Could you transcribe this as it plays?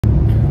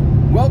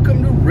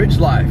welcome to Ridge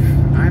Life.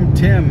 I'm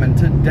Tim, and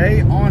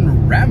today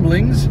on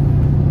Ramblings,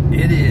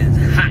 it is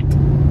hot.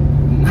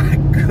 My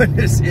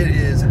goodness, it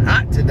is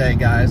hot today,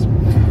 guys.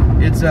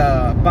 It's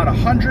about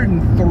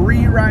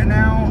 103 right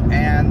now,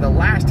 and the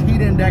last heat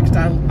index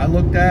I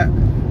looked at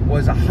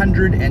was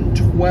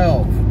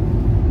 112.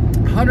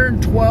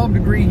 112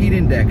 degree heat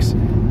index.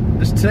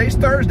 Today's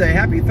Thursday.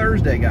 Happy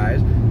Thursday,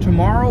 guys.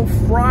 Tomorrow,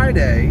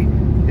 Friday,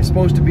 is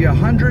supposed to be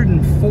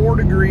 104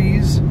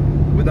 degrees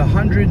with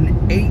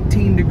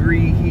 118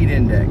 degree heat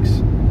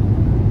index.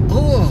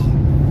 Ugh.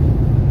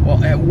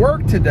 Well, at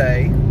work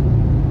today,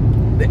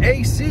 the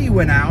AC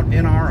went out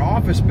in our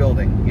office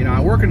building. You know, I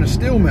work in a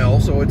steel mill,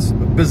 so it's a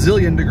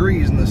bazillion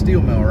degrees in the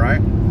steel mill,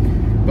 right?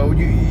 But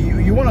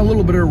you want a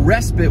little bit of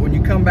respite when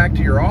you come back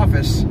to your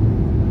office.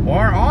 Well,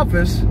 our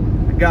office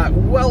got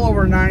well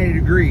over 90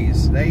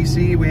 degrees. The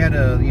AC, we had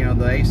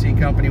the AC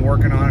company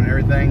working on it and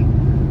everything.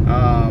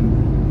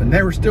 And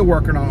they were still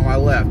working on it when I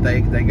left. They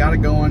got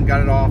it going,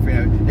 got it off. You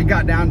know, it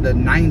got down to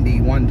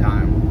 90 one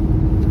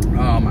time.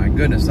 Oh my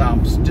goodness,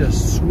 I'm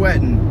just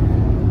sweating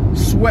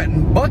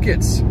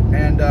buckets.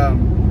 And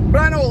but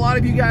I know a lot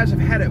of you guys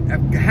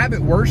have it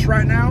worse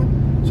right now,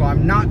 so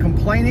I'm not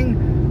complaining.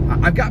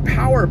 I've got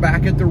power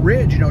back at the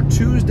Ridge. You know,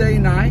 Tuesday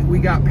night we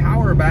got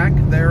power back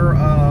there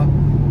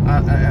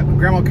at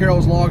Grandma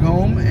Carol's log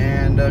home,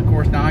 and of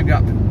course now I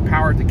got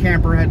power at the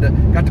camper.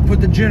 Got to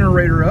put the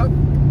generator up.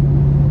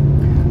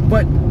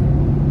 But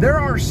there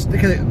are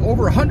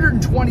over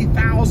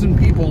 120,000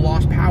 people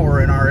lost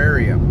power in our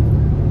area.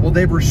 Well,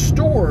 they've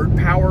restored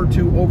power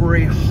to over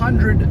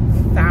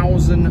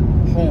 100,000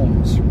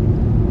 homes.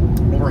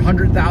 Over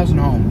 100,000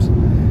 homes.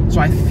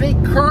 So I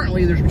think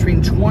currently there's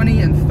between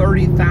 20 and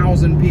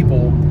 30,000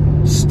 people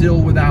still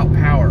without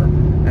power.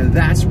 And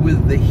that's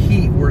with the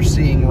heat we're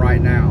seeing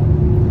right now.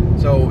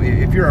 So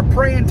if you're a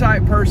praying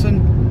type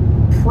person,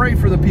 pray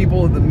for the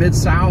people of the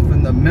Mid-South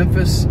and the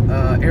Memphis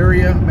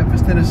area,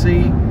 Memphis,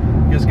 Tennessee.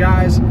 Because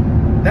guys,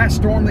 that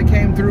storm that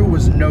came through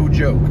was no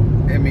joke.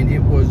 I mean,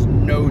 it was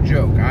no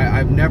joke.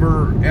 I've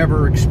never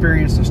ever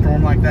experienced a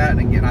storm like that.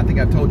 And again, I think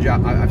I've told you,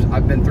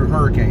 I've been through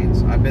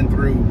hurricanes. I've been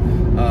through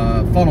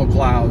funnel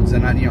clouds,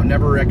 and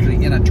never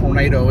actually in a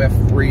tornado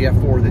F3,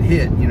 F4 that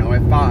hit,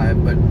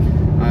 F5. But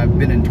I've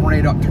been in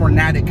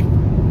tornadic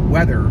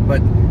weather.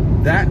 But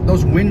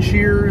those wind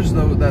shears,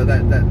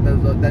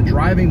 that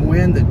driving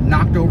wind that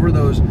knocked over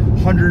those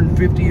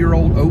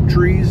 150-year-old oak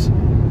trees.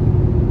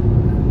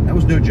 That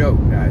was no joke,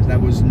 guys.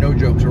 That was no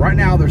joke. So right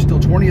now, there's still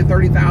 20 to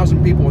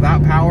 30,000 people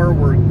without power.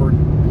 We're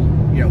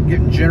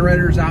getting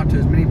generators out to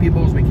as many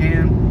people as we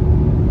can.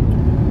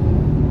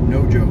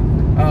 No joke.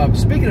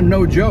 Speaking of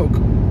no joke,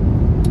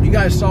 you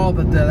guys saw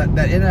that that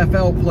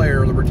NFL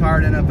player, the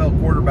retired NFL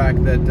quarterback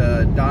that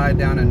died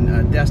down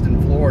in Destin,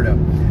 Florida.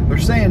 They're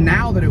saying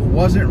now that it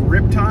wasn't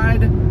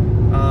riptide,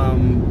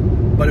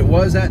 but it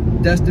was at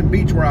Destin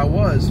Beach where I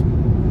was.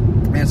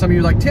 And some of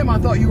you are like, Tim, I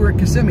thought you were at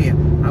Kissimmee.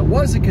 I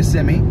was at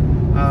Kissimmee.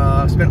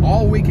 Spent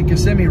all week at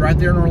Kissimmee right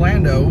there in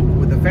Orlando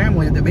with the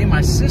family. And then me and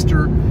my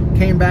sister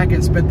came back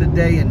and spent the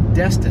day in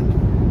Destin.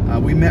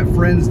 We met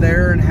friends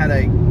there and had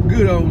a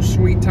good old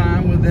sweet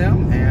time with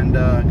them, and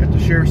got to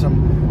share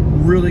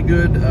some really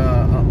good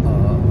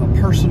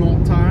personal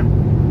time.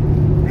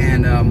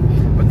 And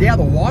but yeah,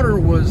 the water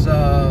was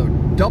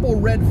double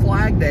red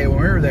flag day when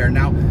we were there.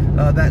 Now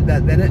that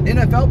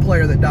NFL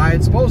player that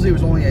died, supposedly it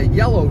was only a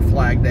yellow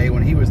flag day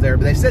when he was there,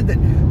 but they said that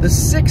the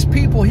 6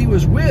 people he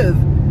was with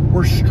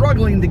were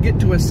struggling to get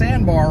to a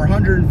sandbar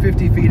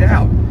 150 feet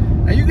out.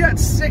 Now you got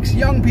 6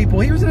 young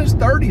people. He was in his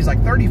 30s,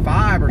 like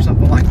 35 or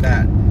something like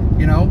that.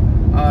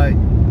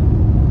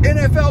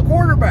 NFL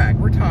quarterback,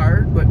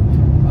 retired, but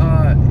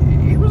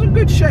he was in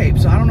good shape.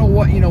 So I don't know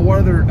what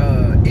other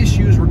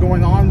issues were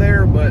going on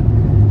there, but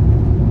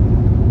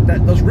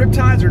those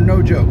riptides are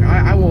no joke.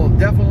 I will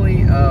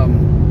definitely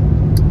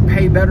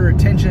pay better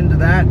attention to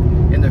that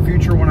in the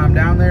future when I'm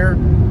down there.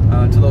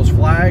 To those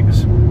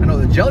flags. I know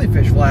the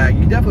jellyfish flag,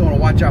 you definitely want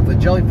to watch out for the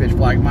jellyfish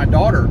flag. My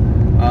daughter,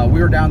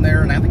 we were down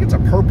there, and I think it's a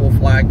purple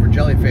flag for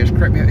jellyfish.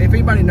 Correct me if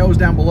anybody knows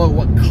down below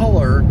what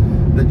color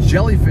the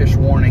jellyfish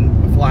warning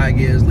flag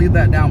is. Leave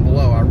that down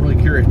below. I'm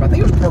really curious, but I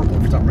think it was purple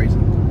for some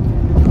reason.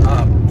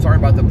 Sorry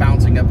about the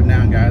bouncing up and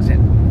down, guys. A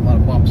lot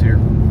of bumps here.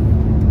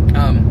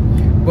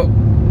 But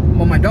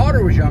when my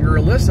daughter was younger,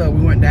 Alyssa,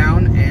 we went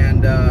down,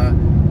 and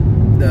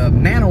the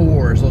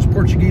man-o-wars, those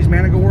Portuguese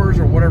man-o-wars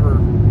or whatever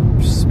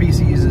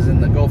species is in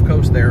the Gulf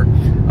Coast there,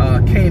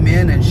 came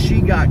in, and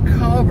she got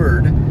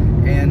covered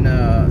in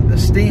the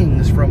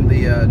stings from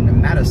the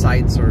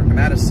nematocytes or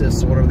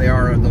nematocysts or whatever they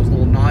are, those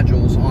little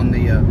nodules on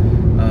the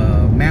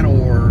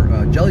man-o-war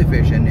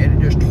jellyfish, and it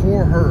just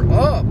tore her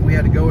up. We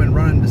had to go and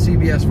run into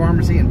CVS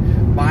pharmacy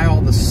and buy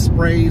all the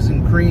sprays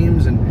and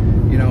creams, and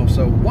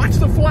so watch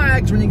the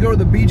flags when you go to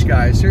the beach,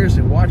 guys.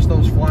 Seriously, watch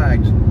those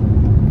flags.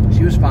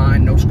 She was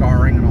fine, no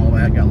scarring and all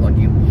that, got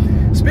lucky.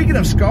 Speaking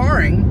of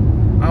scarring,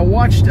 I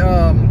watched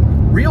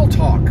Real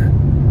Talk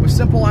with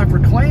Simple Life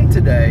Reclaimed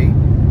today,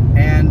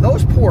 and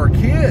those poor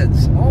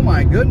kids, oh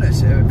my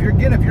goodness. If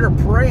you're a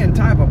praying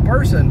type of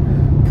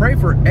person, pray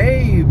for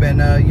Abe and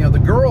the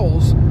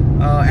girls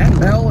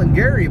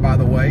Gary, by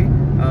the way.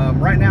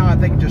 Right now, I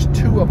think just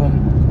 2 of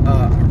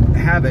them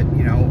have it.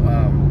 You know,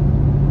 I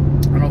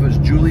don't know if it's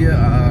Julia.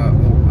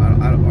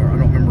 I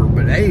don't remember,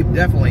 but Abe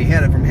definitely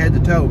had it from head to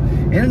toe.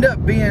 Ended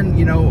up being,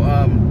 you know,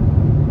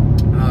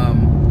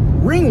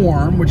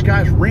 ringworm, which,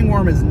 guys,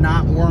 ringworm is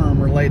not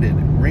worm related.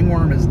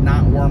 Ringworm is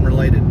not worm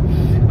related.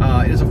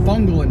 It is a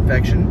fungal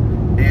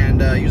infection,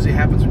 and usually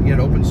happens when you get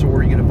an open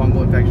sore. You get a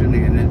fungal infection,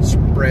 and it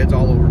spreads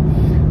all over.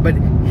 But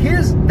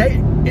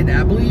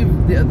I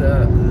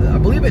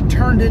believe it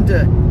turned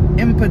into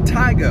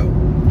impetigo.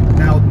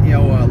 Now, you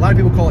know, a lot of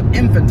people call it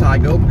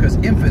infantigo because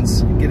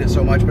infants get it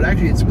so much, but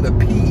actually it's with a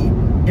P,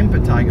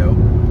 impetigo.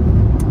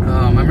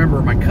 I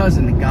remember my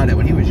cousin got it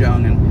when he was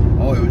young,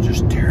 and oh, it was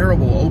just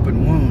terrible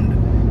open wound.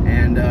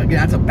 And again,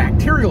 that's a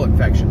bacterial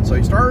infection. So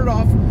he started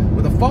off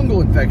with a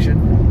fungal infection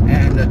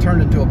and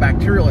turned into a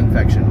bacterial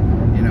infection,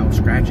 you know,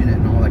 scratching it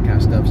and all that kind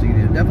of stuff. So you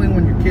definitely,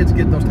 when your kids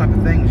get those type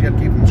of things, you have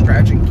to keep them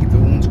scratching, keep the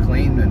wounds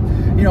clean.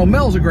 And, you know,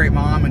 Mel's a great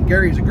mom and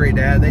Gary's a great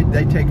dad.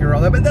 They take care of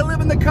all that. But they live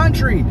in the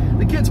country.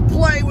 The kids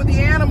play with the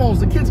animals.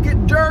 The kids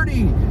get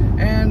dirty.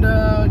 And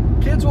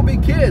kids will be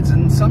kids.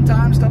 And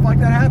sometimes stuff like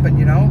that happen,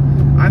 you know.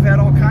 I've had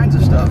all kinds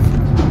of stuff.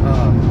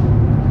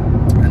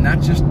 And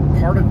that's just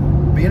part of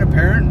being a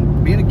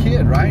parent, being a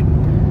kid, right?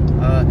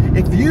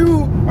 If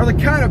you are the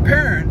kind of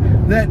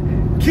parent that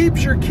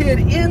keeps your kid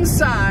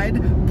inside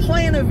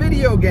playing a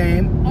video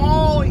game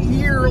all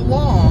year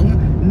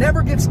long,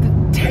 never gets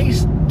to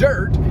taste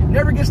dirt,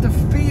 never gets to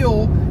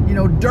feel, you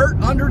know, dirt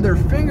under their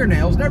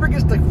fingernails, never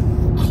gets to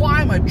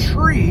climb a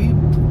tree,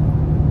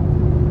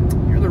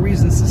 you're the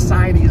reason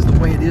society is the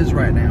way it is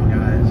right now,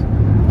 guys.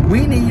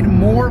 We need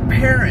more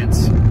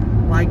parents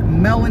like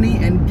Melanie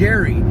and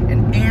Gary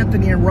and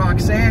Anthony and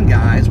Roxanne,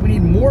 guys. We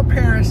need more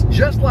parents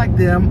just like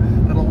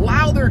them that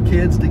allow their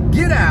kids to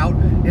get out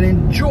and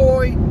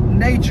enjoy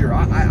nature.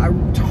 I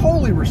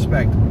totally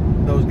respect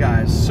those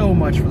guys so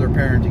much for their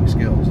parenting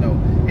skills. So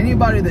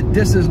anybody that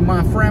disses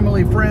my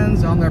family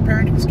friends on their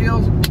parenting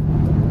skills,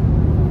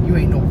 you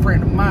ain't no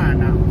friend of mine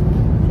now.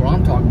 That's what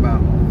I'm talking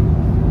about.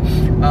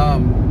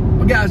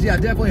 But guys, yeah,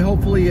 definitely,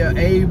 hopefully,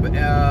 Abe, you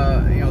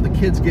know, the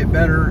kids get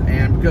better,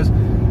 and because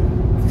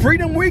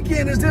Freedom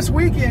Weekend is this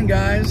weekend,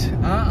 guys.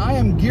 I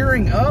am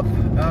gearing up,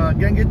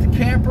 gonna get the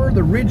camper,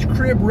 the Ridge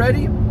crib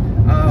ready,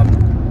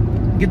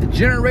 get the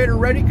generator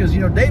ready, because, you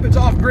know, David's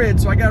off grid,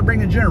 so I gotta bring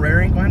the generator.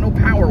 Ain't gonna have no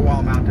power while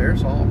I'm out there,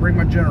 so I'll bring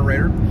my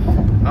generator.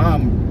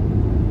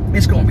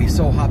 It's gonna be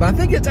so hot, but I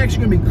think it's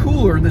actually gonna be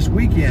cooler this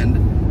weekend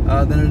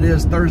than it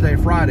is Thursday,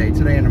 Friday,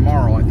 today and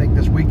tomorrow. I think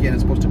this weekend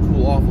is supposed to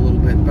cool off a little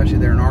bit, especially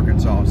there in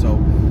Arkansas, so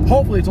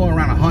hopefully it's only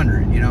around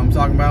 100, you know what I'm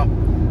talking about?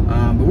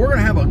 But we're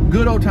gonna have a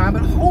good old time,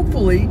 but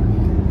hopefully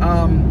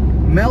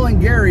Mel and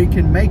Gary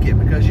can make it,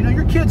 because, you know,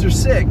 your kids are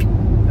sick.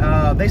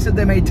 They said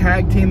they may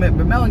tag team it,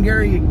 but Mel and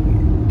Gary,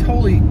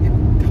 totally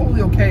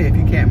okay if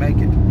you can't make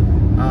it.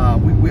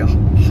 We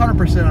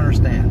 100%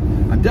 understand.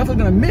 I'm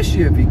definitely gonna miss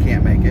you if you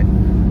can't make it,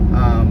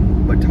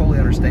 but totally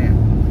understand.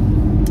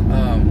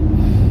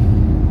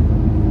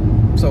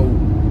 So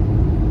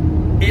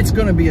it's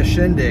going to be a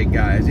shindig,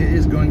 guys. It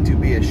is going to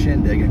be a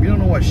shindig. If you don't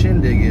know what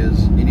shindig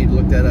is, you need to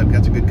look that up.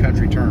 That's a good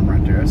country term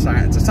right there. It's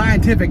a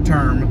scientific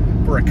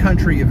term for a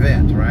country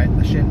event, right?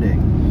 The shindig.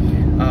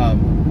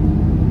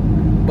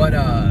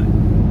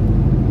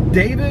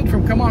 David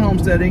from Come On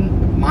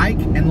Homesteading, Mike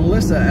and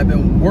Melissa have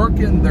been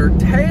working their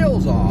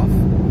tails off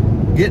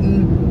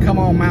getting Come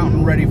On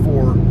Mountain ready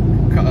for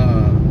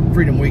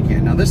Freedom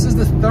Weekend. Now, this is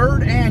the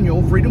 3rd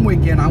annual Freedom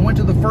Weekend. I went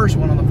to the first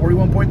one on the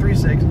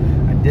 41.36.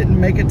 I didn't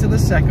make it to the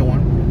second one,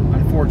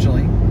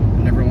 unfortunately.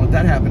 I never let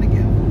that happen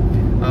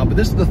again. But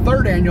this is the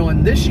 3rd annual,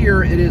 and this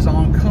year it is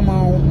on Come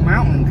On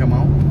Mountain. Come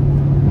on.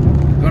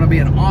 It's going to be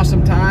an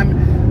awesome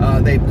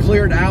time. They've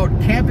cleared out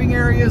camping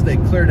areas.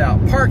 They've cleared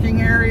out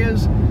parking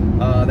areas.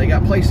 They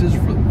got places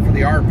for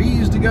the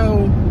RVs to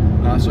go.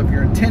 So if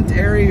you're in tent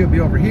area, you'll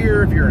be over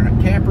here. If you're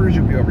in campers,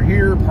 you'll be over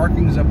here.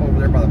 Parking's up over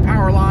there by the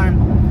power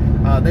line.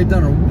 They've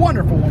done a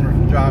wonderful,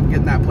 wonderful job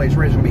getting that place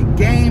ready. There's going to be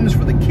games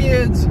for the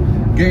kids,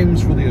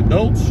 games for the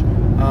adults.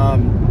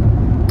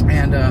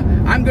 And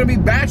I'm going to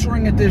be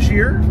bacheloring it this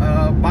year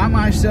by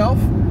myself.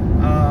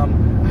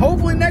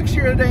 Hopefully next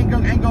year it ain't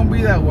going to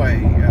be that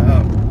way.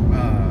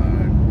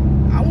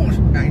 I want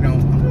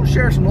to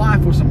share some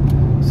life with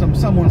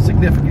someone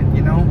significant,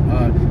 you know.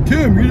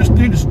 Tim, you just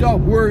need to stop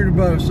worrying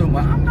about it so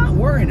much. I'm not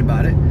worrying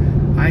about it.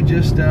 I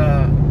just,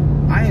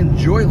 I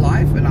enjoy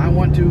life, and I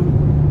want to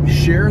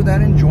share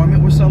that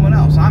enjoyment with someone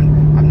else.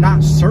 I'm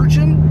not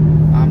searching,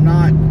 I'm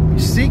not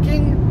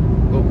seeking,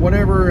 but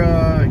whatever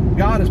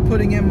God is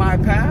putting in my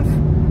path,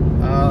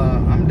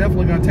 I'm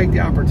definitely going to take the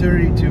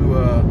opportunity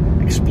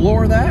to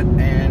explore that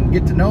and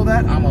get to know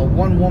that. I'm a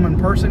one-woman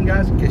person,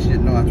 guys. In case you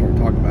didn't know, that's what we're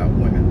talking about,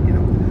 women. You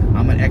know,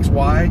 I'm an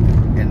XY,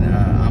 and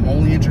I'm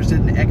only interested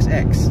in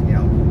XX. You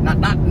know, not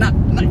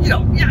you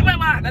know. Yeah,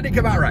 that didn't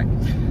come out right.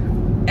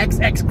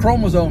 XX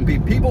chromosome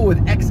people with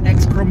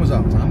XX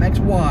chromosomes. I'm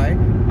XY.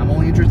 I'm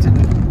only interested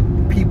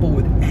in people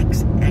with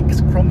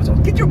XX chromosomes.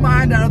 Get your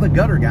mind out of the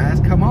gutter, guys.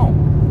 Come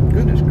on.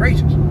 Goodness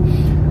gracious.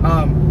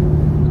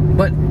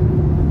 But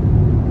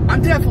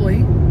I'm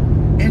definitely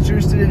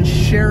interested in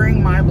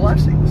sharing my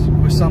blessings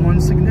with someone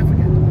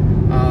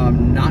significant.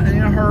 Not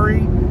in a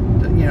hurry,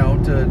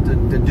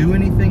 to do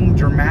anything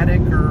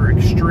dramatic or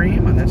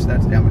extreme. And that's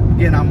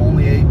again, I'm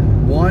only a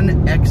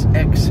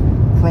 1XX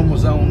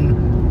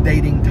chromosome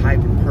dating type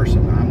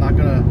person. I'm not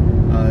gonna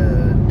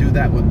do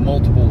that with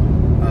multiple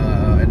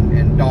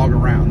and dog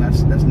around.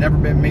 That's never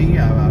been me.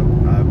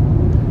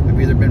 I've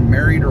either been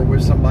married or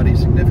with somebody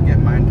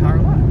significant my entire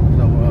life.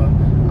 So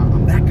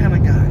I'm that kind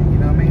of guy. You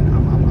know what I mean?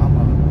 I'm a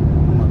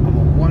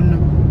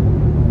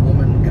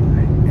one-woman guy,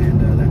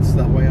 and that's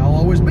the way I'll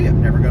always be.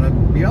 I'm never gonna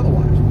be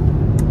otherwise.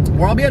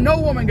 Or I'll be a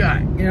no-woman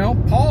guy. You know,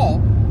 Paul,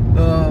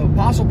 the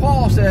Apostle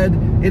Paul said,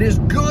 it is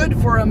good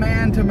for a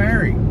man to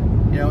marry,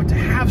 to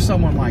have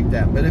someone like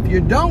that. But if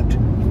you don't,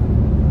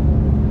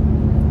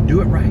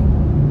 do it right,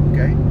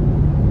 okay?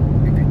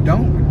 If you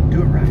don't,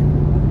 do it right.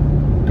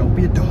 Don't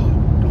be a dog.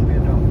 Don't be a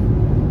dog.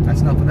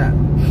 That's enough of that.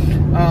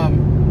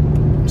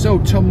 So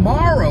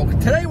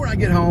today when I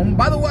get home,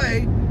 by the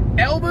way,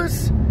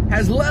 Elvis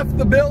has left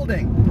the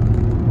building.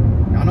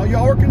 I know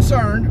y'all were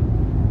concerned.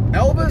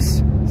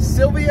 Elvis,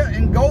 Sylvia,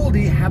 and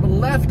Goldie have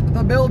left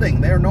the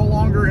building. They're no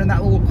longer in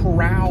that little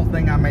corral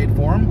thing I made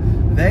for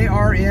them. They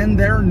are in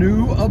their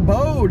new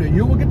abode, and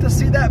you will get to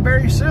see that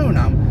very soon.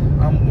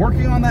 I'm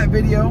working on that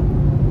video.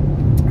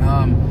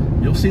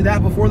 You'll see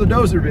that before the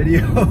dozer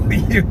video.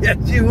 Yes,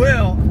 you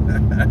will.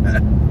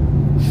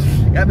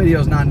 That video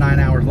is not 9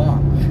 hours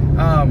long.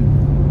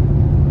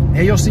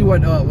 And you'll see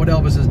what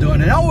Elvis is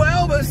doing. And oh,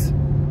 Elvis,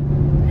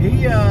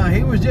 he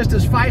was just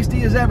as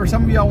feisty as ever.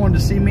 Some of y'all wanted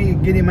to see me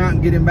get him out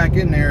and get him back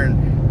in there,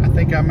 and I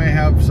think I may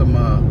have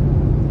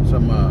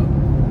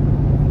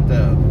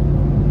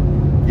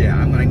yeah,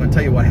 I'm not even going to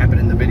tell you what happened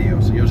in the video,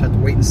 so you'll just have to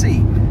wait and see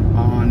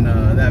on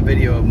that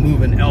video of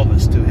moving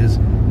Elvis to his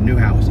new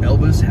house.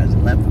 Elvis has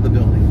left the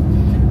building.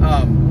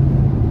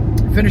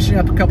 Finishing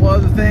up a couple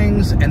other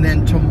things, and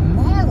then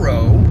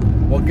tomorrow,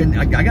 well, again,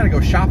 I got to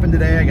go shopping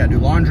today. I got to do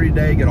laundry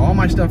today, get all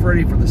my stuff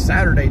ready for the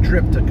Saturday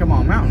trip to Come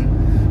On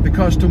Mountain,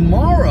 because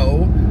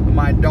tomorrow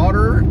my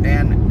daughter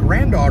and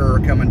granddaughter are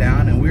coming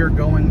down, and we are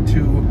going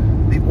to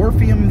the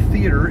Orpheum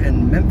Theater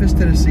in Memphis,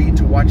 Tennessee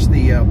to watch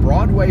the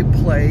Broadway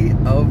play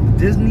of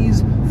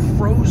Disney's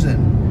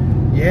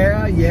Frozen.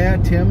 Yeah,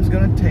 Tim's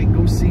gonna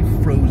go see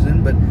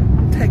Frozen, but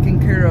I'm taking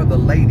care of the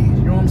ladies.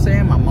 You know what I'm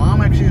saying? My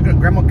mom actually is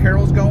Grandma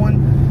Carol's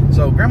going.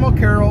 So Grandma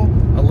Carol,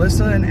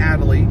 Alyssa, and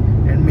Adelie,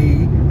 and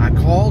me, I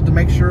called to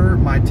make sure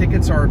my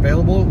tickets are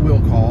available at Will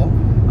Call.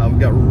 We've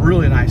got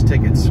really nice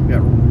tickets. We're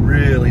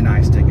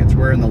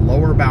in the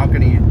lower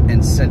balcony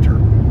and center.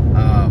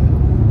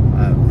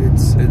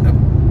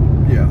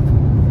 Yeah,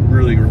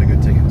 really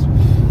good tickets.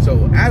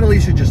 So Adelie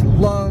should just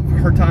love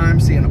her time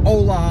seeing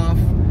Olaf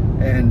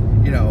and,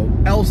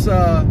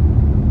 Elsa.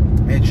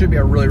 It should be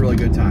a really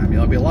good time.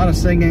 There'll be a lot of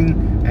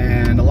singing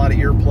and a lot of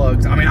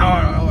earplugs. I mean,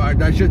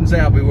 I shouldn't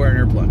say I'll be wearing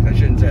earplugs. I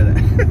shouldn't say that.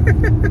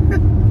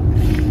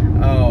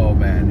 Oh,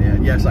 man. Yeah,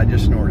 yes, I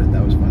just snorted.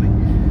 That was funny.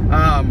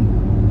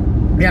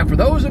 Yeah, for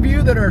those of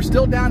you that are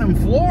still down in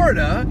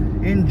Florida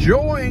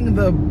enjoying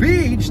the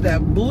beach,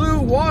 that blue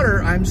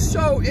water, I'm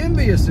so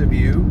envious of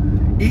you.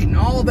 Eating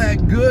all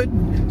that good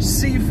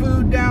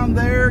seafood down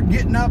there,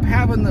 getting up,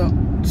 having the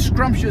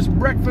scrumptious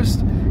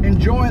breakfast,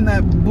 enjoying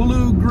that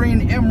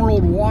blue-green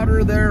emerald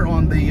water there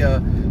on the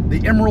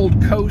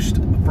Emerald Coast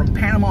from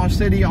Panama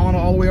City on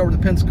all the way over to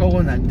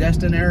Pensacola in that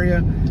Destin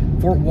area,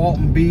 Fort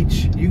Walton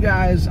Beach. You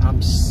guys,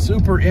 I'm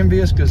super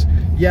envious because,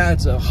 yeah,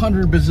 it's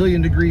 100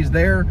 bazillion degrees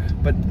there,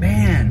 but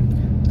man,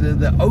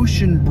 the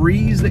ocean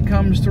breeze that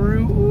comes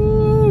through,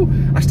 ooh.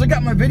 I still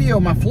got my video,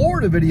 my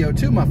Florida video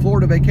too, my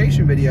Florida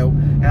vacation video,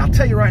 and I'll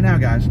tell you right now,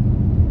 guys,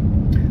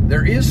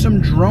 there is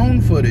some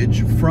drone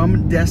footage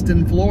from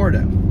Destin,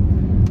 Florida.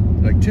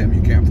 Like, Tim,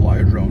 you can't fly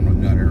a drone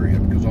in that area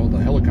because all the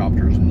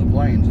helicopters and the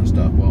planes and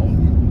stuff. Well,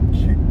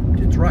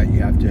 it's right.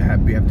 You have to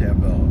have the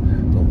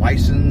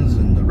license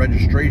and the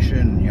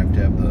registration. You have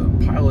to have the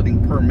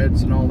piloting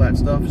permits and all that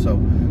stuff. So,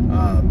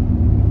 when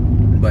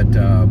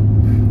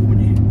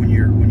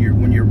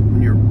you're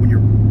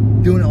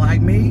doing it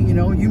like me,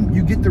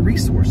 you get the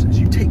resources.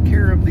 You take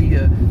care of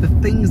the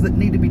things that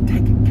need to be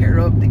taken care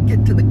of to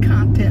get to the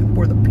content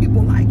for the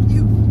people like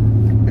you.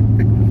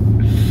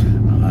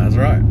 That's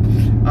right.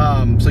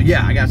 So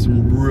yeah, I got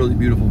some really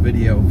beautiful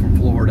video from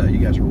Florida. You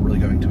guys are really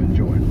going to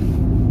enjoy.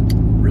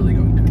 Really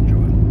going to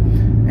enjoy.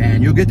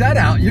 And you'll get that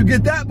out. You'll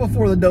get that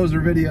before the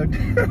dozer video.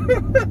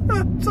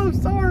 I'm so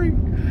sorry.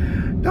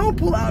 Don't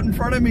pull out in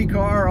front of me,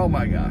 car. Oh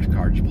my gosh,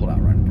 car just pulled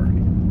out right in front of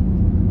me.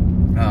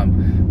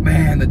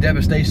 Man, the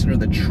devastation of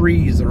the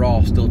trees are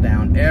all still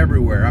down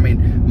everywhere. I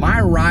mean, my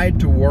ride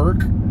to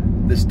work,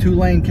 this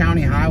 2-lane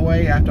county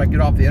highway after I get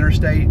off the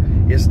interstate,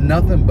 is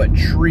nothing but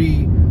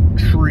tree.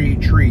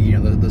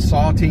 The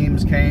saw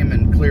teams came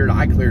and cleared.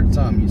 I cleared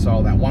some. You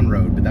saw that one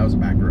road, but that was a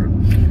back road.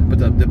 But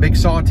the big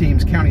saw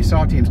teams, county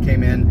saw teams,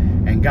 came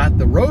in and got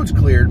the roads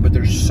cleared, but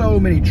there's so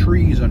many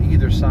trees on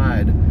either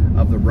side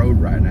of the road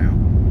right now.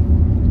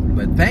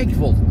 But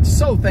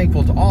so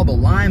thankful to all the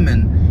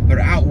linemen that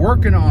are out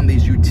working on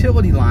these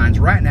utility lines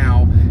right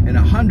now in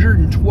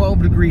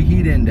 112-degree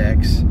heat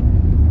index.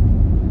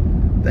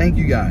 Thank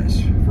you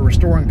guys for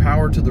restoring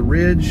power to the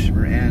Ridge,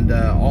 and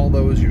all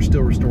those you're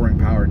still restoring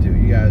power to.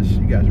 You guys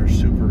are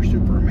super,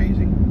 super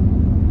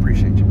amazing.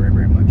 Appreciate you very,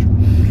 very much.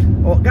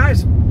 Well,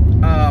 guys,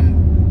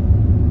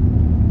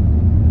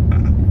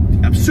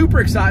 I'm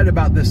super excited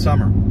about this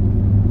summer.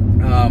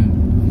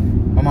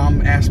 My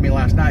mom asked me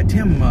last night,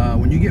 Tim,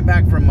 when you get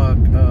back from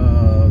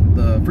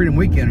the Freedom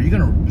Weekend, are you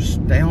going to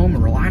stay home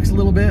and relax a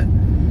little bit?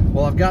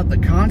 Well, I've got the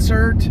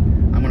concert.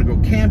 I'm going to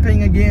go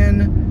camping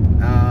again.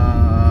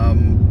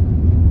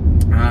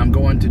 I'm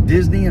going to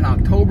Disney in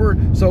October.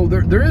 So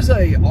there is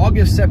a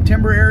August,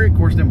 September area. Of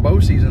course, then bow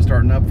season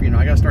starting up. You know,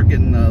 I got to start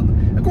getting,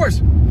 of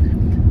course,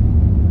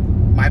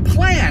 my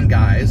plan,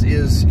 guys,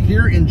 is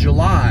here in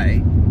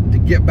July to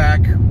get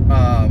back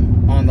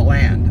on the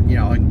land. You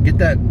know, and get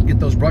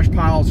those brush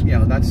piles. You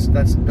know, that's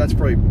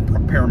probably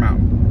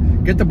paramount.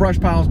 Get the brush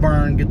piles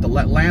burned, get the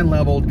land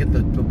leveled, get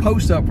the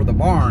posts up for the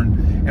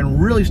barn,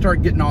 and really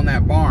start getting on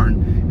that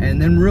barn.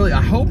 And then really,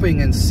 I'm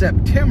hoping in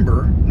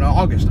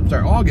August.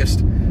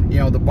 You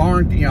know, the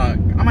barn. You know,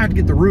 I'm gonna have to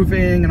get the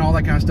roofing and all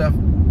that kind of stuff.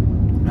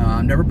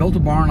 I've never built a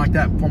barn like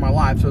that before in my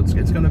life, so it's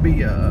going to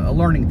be a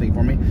learning thing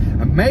for me.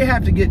 I may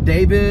have to get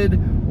David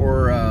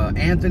or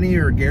Anthony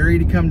or Gary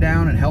to come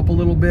down and help a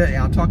little bit. And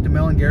I'll talk to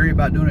Mel and Gary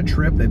about doing a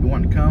trip. They've been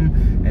wanting to come,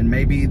 and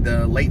maybe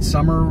the late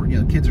summer, you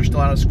know, the kids are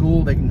still out of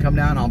school, they can come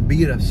down. I'll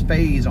be at a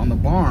phase on the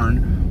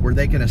barn where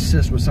they can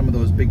assist with some of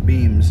those big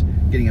beams,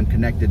 getting them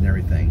connected and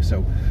everything.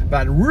 So,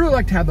 but I'd really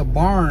like to have the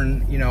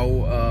barn, you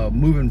know,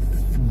 moving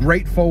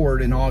great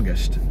forward in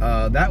August.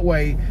 That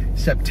way,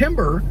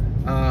 September,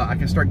 I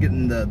can start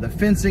getting the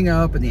fencing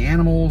up and the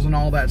animals and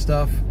all that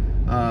stuff.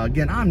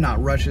 Again, I'm not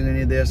rushing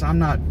any of this. I'm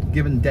not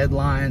giving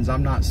deadlines.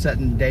 I'm not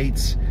setting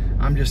dates.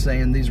 I'm just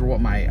saying these are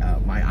what my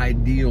my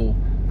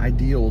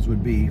ideals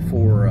would be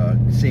for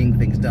seeing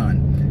things done.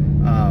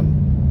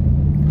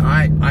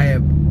 I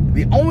have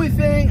the only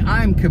thing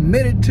I'm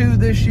committed to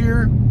this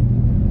year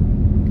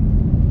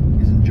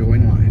is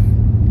enjoying life.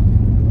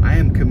 I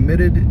am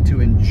committed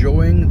to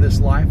enjoying this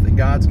life that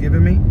God's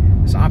given me,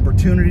 this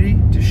opportunity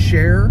to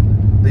share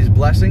these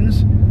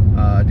blessings,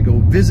 to go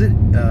visit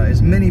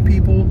as many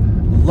people,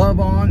 love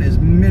on as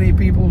many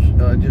people,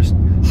 just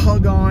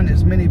hug on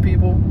as many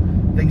people,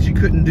 things you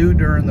couldn't do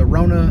during the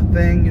Rona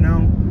thing, you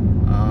know.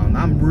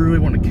 I'm really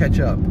want to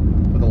catch up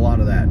with a lot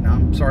of that. Now,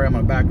 I'm sorry I'm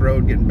on a back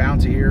road getting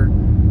bouncy here,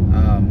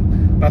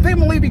 but I think I'm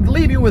going to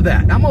leave you with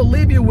that. I'm going to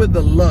leave you with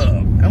the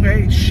love,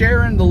 okay?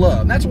 Sharing the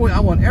love. That's what I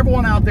want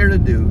everyone out there to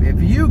do.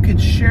 If you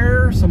could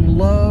share some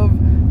love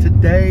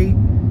today,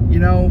 you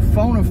know,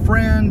 phone a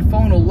friend,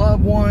 phone a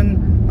loved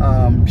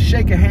one,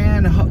 shake a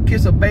hand,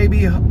 kiss a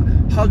baby,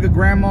 hug a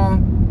grandma,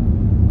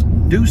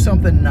 do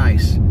something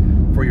nice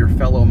for your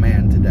fellow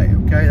man today,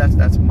 okay?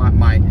 That's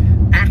my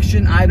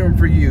action item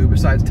for you,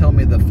 besides telling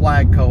me the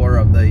flag color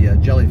of the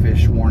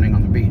jellyfish warning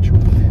on the beach.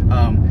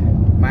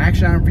 My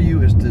action item for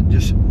you is to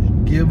just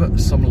give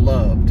some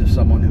love to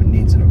someone who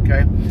needs it,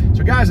 okay?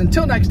 So guys,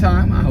 until next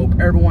time, I hope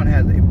everyone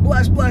has a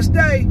blessed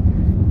day.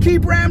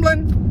 Keep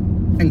rambling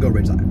and go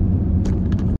Ridge Life.